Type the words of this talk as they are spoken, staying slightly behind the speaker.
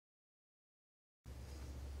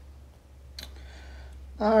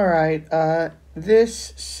All right.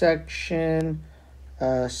 This section,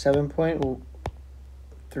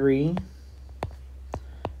 7.3,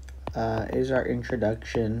 is our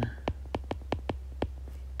introduction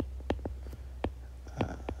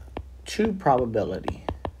to probability.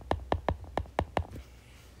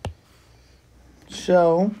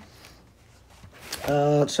 So,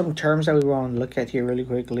 some terms that we want to look at here really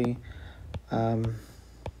quickly. All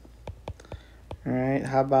right.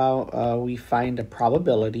 How about we find a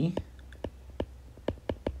probability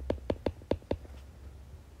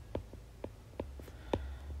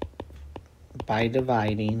by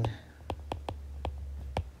dividing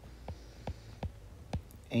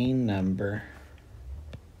a number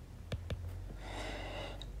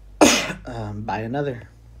by another.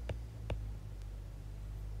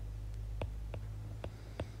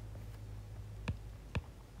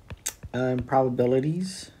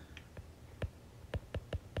 Probabilities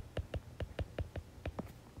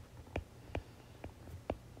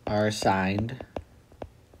are assigned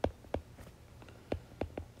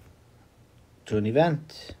to an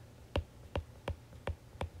event.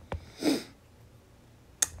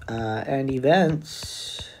 And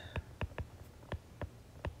events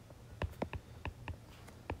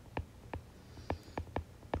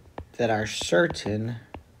that are certain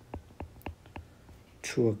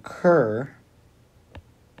to occur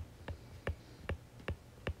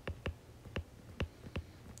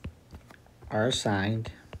are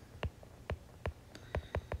assigned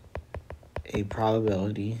a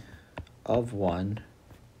probability of 1,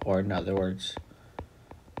 or in other words,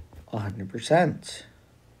 100%.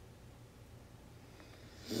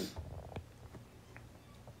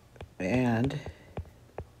 And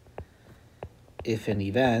if an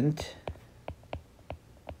event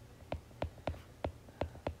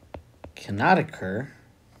cannot occur,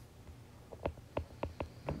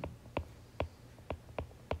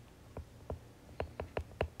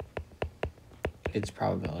 its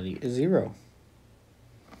probability is 0.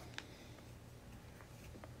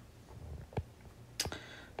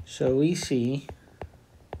 So we see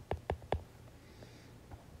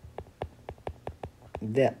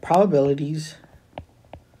that probabilities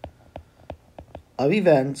of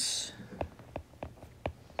events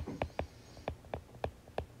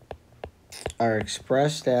are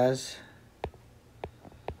expressed as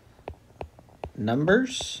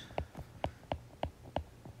numbers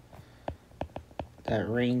that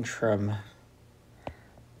range from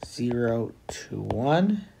 0 to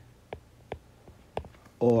 1,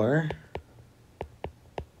 or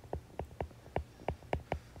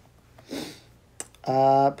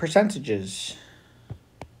percentages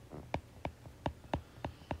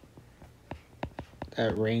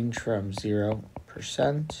that range from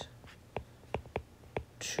 0%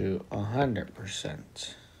 to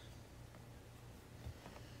 100%.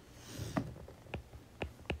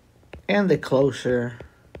 And the closer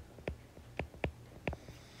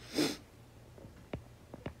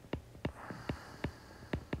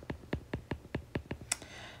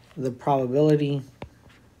the probability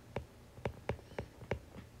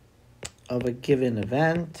of a given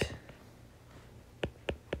event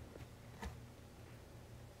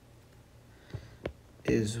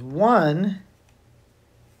is 1,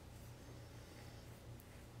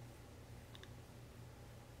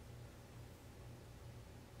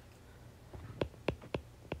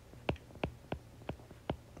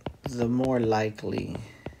 the more likely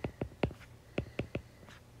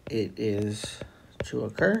it is to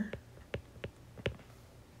occur,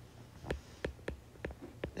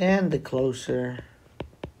 and the closer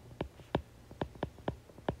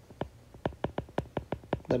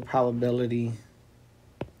the probability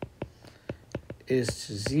is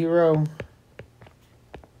to 0,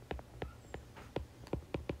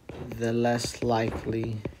 the less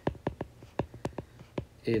likely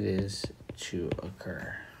it is to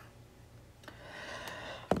occur.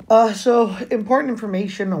 So important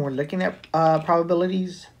information when we're looking at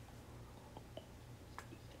probabilities.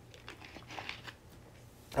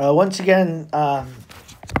 Once again,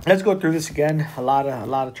 let's go through this again. A lot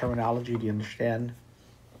of terminology to understand.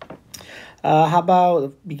 How about the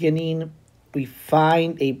beginning? We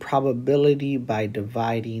find a probability by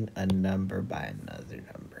dividing a number by another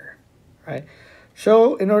number, right?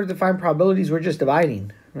 So in order to find probabilities, we're just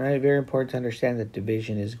dividing, right? Very important to understand that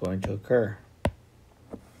division is going to occur.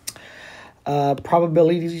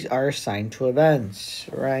 Probabilities are assigned to events,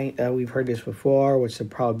 right? We've heard this before. What's the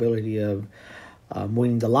probability of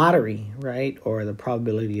winning the lottery, right? Or the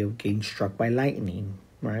probability of getting struck by lightning,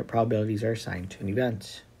 right? Probabilities are assigned to an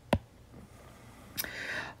event.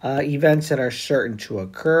 Events that are certain to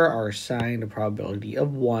occur are assigned a probability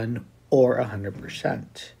of 1 or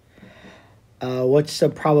 100%. What's the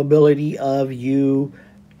probability of you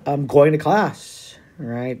going to class?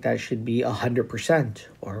 Right, that should be 100%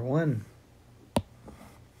 or 1.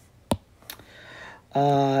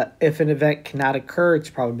 If an event cannot occur, its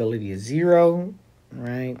probability is 0,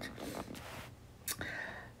 right?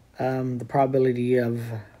 The probability of,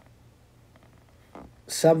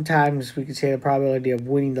 sometimes we could say the probability of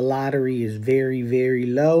winning the lottery is very, very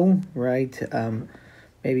low, right?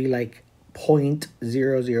 Maybe like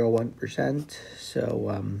 0.001%.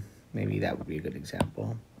 So maybe that would be a good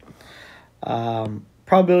example.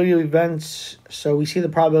 Probability of events. So we see the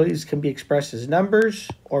probabilities can be expressed as numbers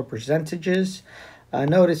or percentages.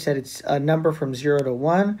 Notice that it's a number from 0 to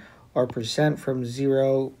 1 or percent from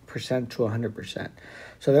 0% to 100%.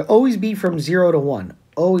 So they'll always be from 0 to 1.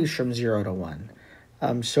 Always from 0 to 1.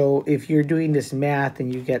 So if you're doing this math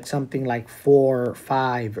and you get something like 4,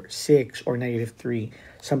 5, or 6, or -3,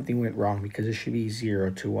 something went wrong because it should be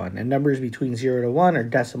 0 to 1. And numbers between 0 to 1 are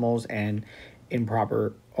decimals and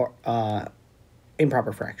improper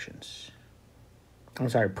fractions. I'm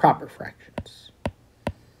sorry, proper fractions.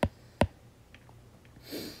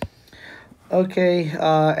 Okay,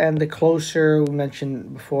 and the closer, we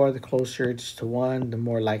mentioned before, the closer it's to 1, the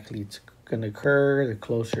more likely it's going to occur. The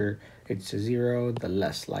closer it's to 0, the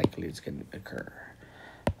less likely it's going to occur.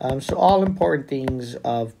 So all important things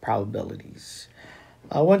of probabilities.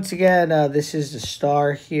 Once again, this is the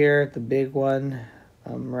star here, the big one,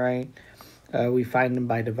 right? We find them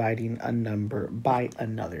by dividing a number by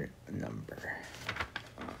another number.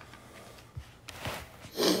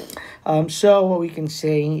 So what we can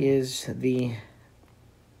say is the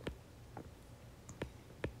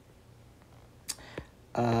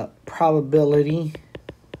probability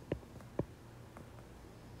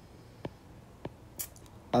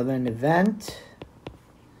of an event,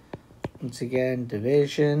 once again,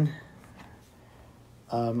 division.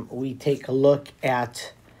 We take a look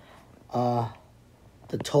at the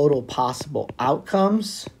total possible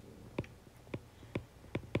outcomes.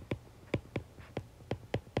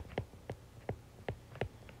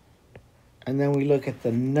 And then we look at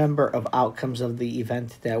the number of outcomes of the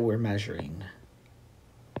event that we're measuring.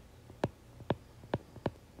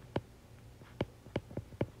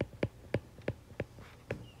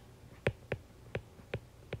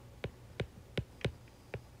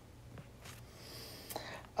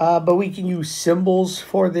 But we can use symbols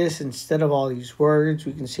for this instead of all these words.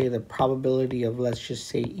 We can say the probability of, let's just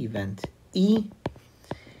say, event E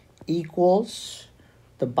equals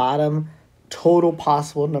the bottom total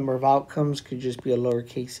possible number of outcomes, could just be a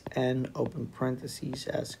lowercase n, open parentheses,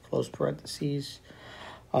 s, close parentheses.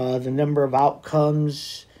 The number of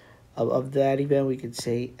outcomes of that event, we could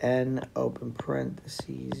say n, open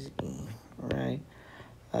parentheses, e, right?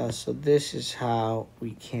 So this is how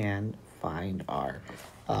we can find our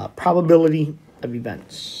probability of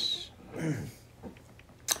events.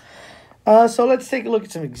 So let's take a look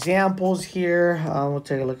at some examples here. We'll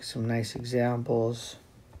take a look at some nice examples.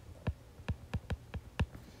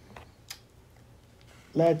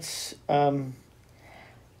 Let's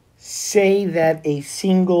say that a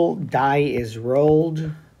single die is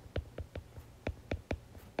rolled.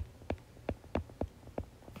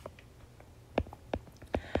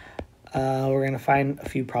 We're going to find a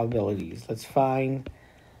few probabilities. Let's find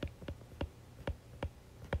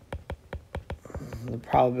the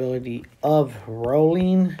probability of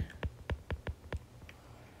rolling.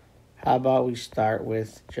 How about we start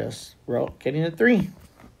with just getting a 3?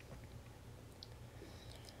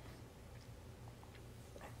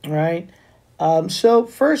 Right? So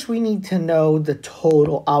first we need to know the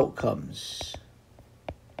total outcomes.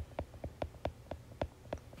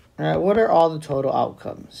 All right, what are all the total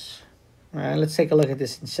outcomes? All right, let's take a look at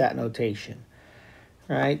this in set notation.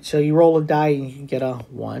 All right, so you roll a die and you can get a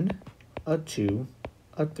 1, a 2,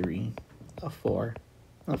 a 3, a 4,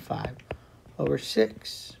 a 5 over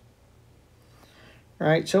 6. All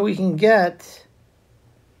right, so we can get,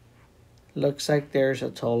 looks like there's a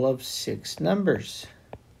total of 6 numbers.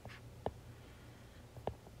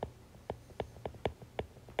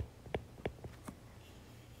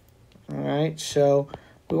 All right, so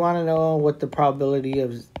we want to know what the probability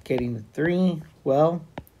of getting the 3. Well,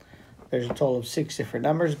 there's a total of 6 different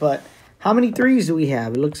numbers, but how many 3s do we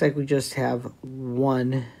have? It looks like we just have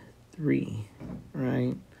 1 3,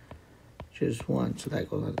 right? Just 1, so that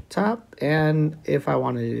goes at the top. And if I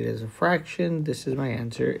wanted it as a fraction, this is my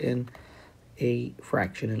answer in a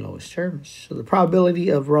fraction in lowest terms. So the probability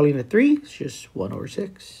of rolling a 3 is just 1 over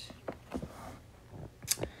 6.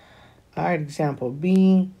 All right, example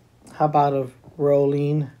B. How about of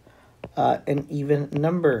rolling an even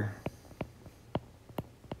number?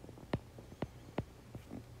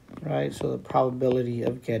 right? So the probability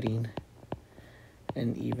of getting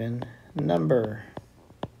an even number.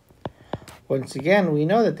 Once again, we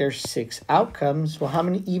know that there's 6 outcomes. Well, how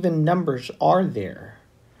many even numbers are there?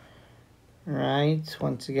 Right?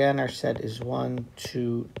 Once again, our set is 1,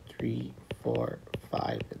 2, 3, 4,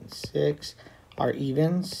 5, and 6. Our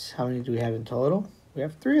evens, how many do we have in total? We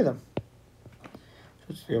have 3 of them. So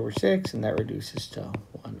it's 3 over 6, and that reduces to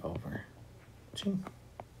 1 over 2.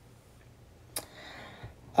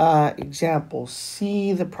 Example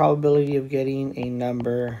C, the probability of getting a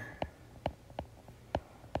number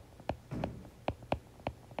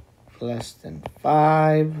less than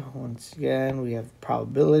 5. Once again, we have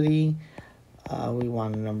probability. We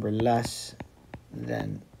want a number less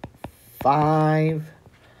than 5.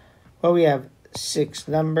 Well, we have 6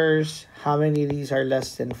 numbers. How many of these are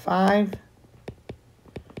less than 5?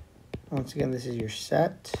 Once again, this is your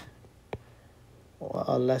set.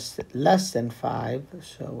 Well, less than 5,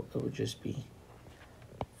 so it would just be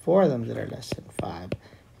 4 of them that are less than 5.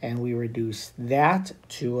 And we reduce that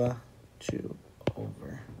to a 2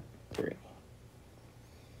 over 3.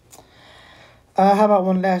 How about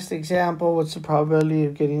one last example? What's the probability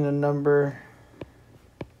of getting a number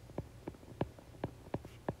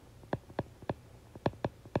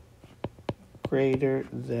greater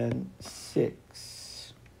than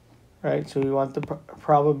 6? Right, so we want the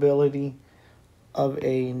probability of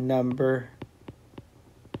a number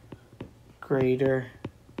greater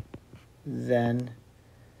than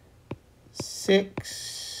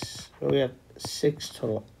 6. So we have 6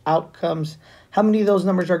 total outcomes. How many of those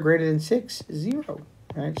numbers are greater than 6? 0,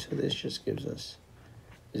 right? So this just gives us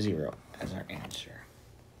 0 as our answer.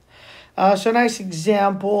 So a nice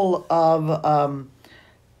example of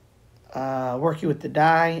working with the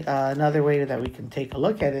die. Another way that we can take a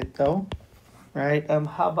look at it, though, right?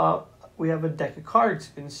 How about we have a deck of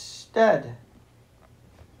cards instead?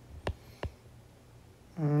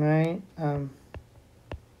 All right.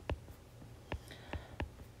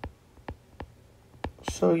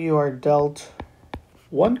 So you are dealt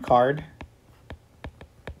 1 card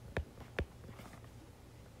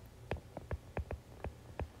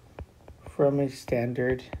from a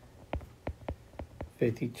standard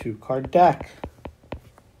 52 card deck.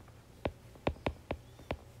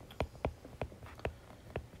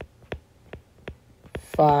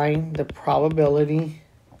 Find the probability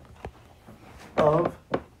of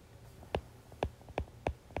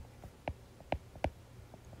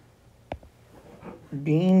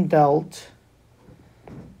being dealt,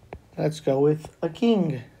 let's go with a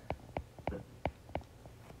king.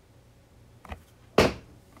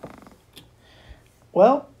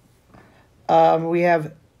 Well,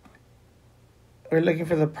 we're looking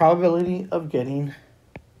for the probability of getting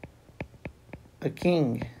a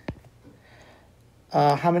king.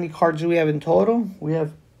 How many cards do we have in total? We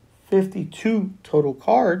have 52 total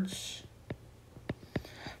cards.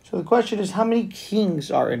 So the question is, how many kings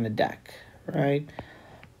are in a deck, right?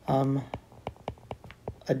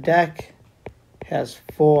 A deck has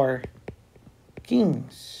 4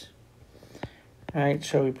 kings, right?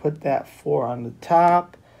 So we put that 4 on the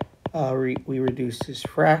top. We reduce this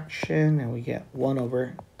fraction, and we get 1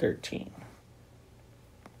 over 13.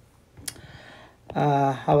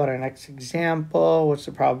 How about our next example? What's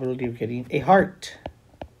the probability of getting a heart?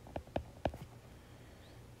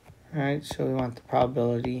 All right, so we want the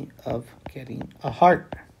probability of getting a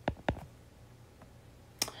heart.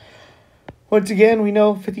 Once again, we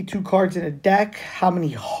know 52 cards in a deck. How many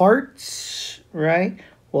hearts, right?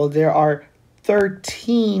 Well, there are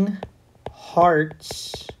 13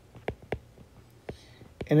 hearts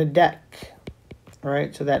in a deck, all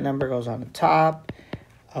right? So that number goes on the top.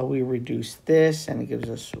 We reduce this, and it gives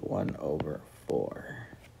us 1 over 4.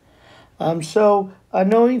 So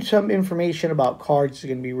knowing some information about cards is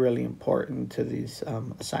going to be really important to this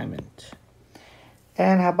assignment.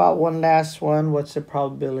 And how about one last one? What's the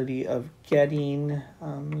probability of getting,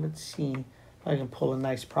 let's see if I can pull a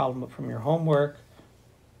nice problem up from your homework.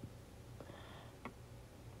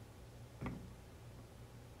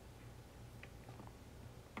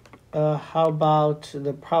 How about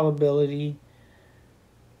the probability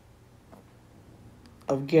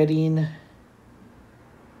of getting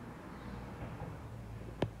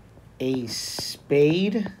a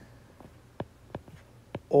spade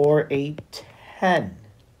or a 10?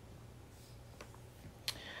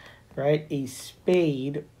 Right? A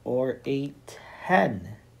spade or a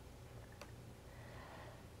 10.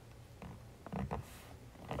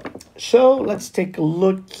 So let's take a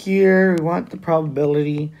look here. We want the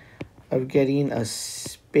probability of getting a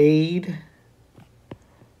spade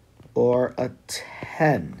or a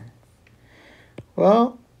 10.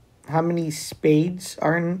 Well, how many spades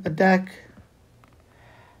are in a deck?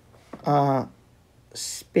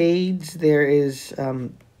 Spades, there is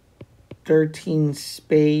 13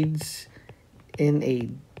 spades in a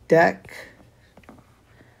deck.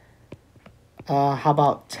 How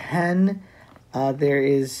about 10? There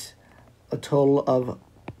is a total of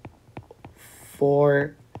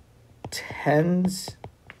 4 tens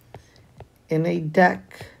in a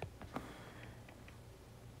deck.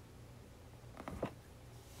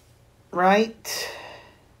 Right?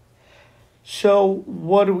 So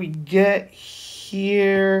what do we get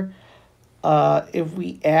here? If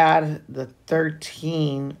we add the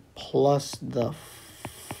 13 plus the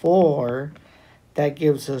 4, that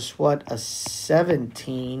gives us what? A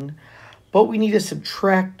 17. But we need to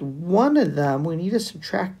subtract one of them. We need to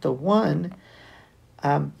subtract the 1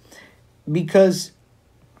 because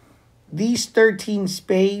these 13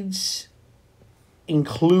 spades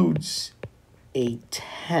includes a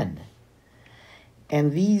 10.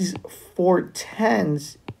 And these 4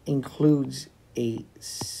 tens includes a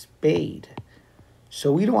spade.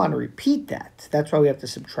 So we don't want to repeat that. That's why we have to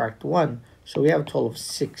subtract 1. So we have a total of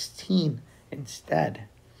 16 instead.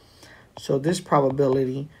 So this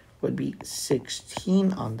probability would be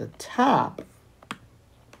 16 on the top,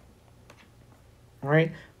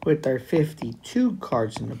 right? With our 52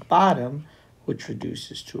 cards in the bottom, which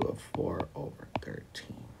reduces to a 4 over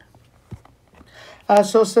 13.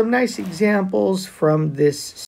 So some nice examples from this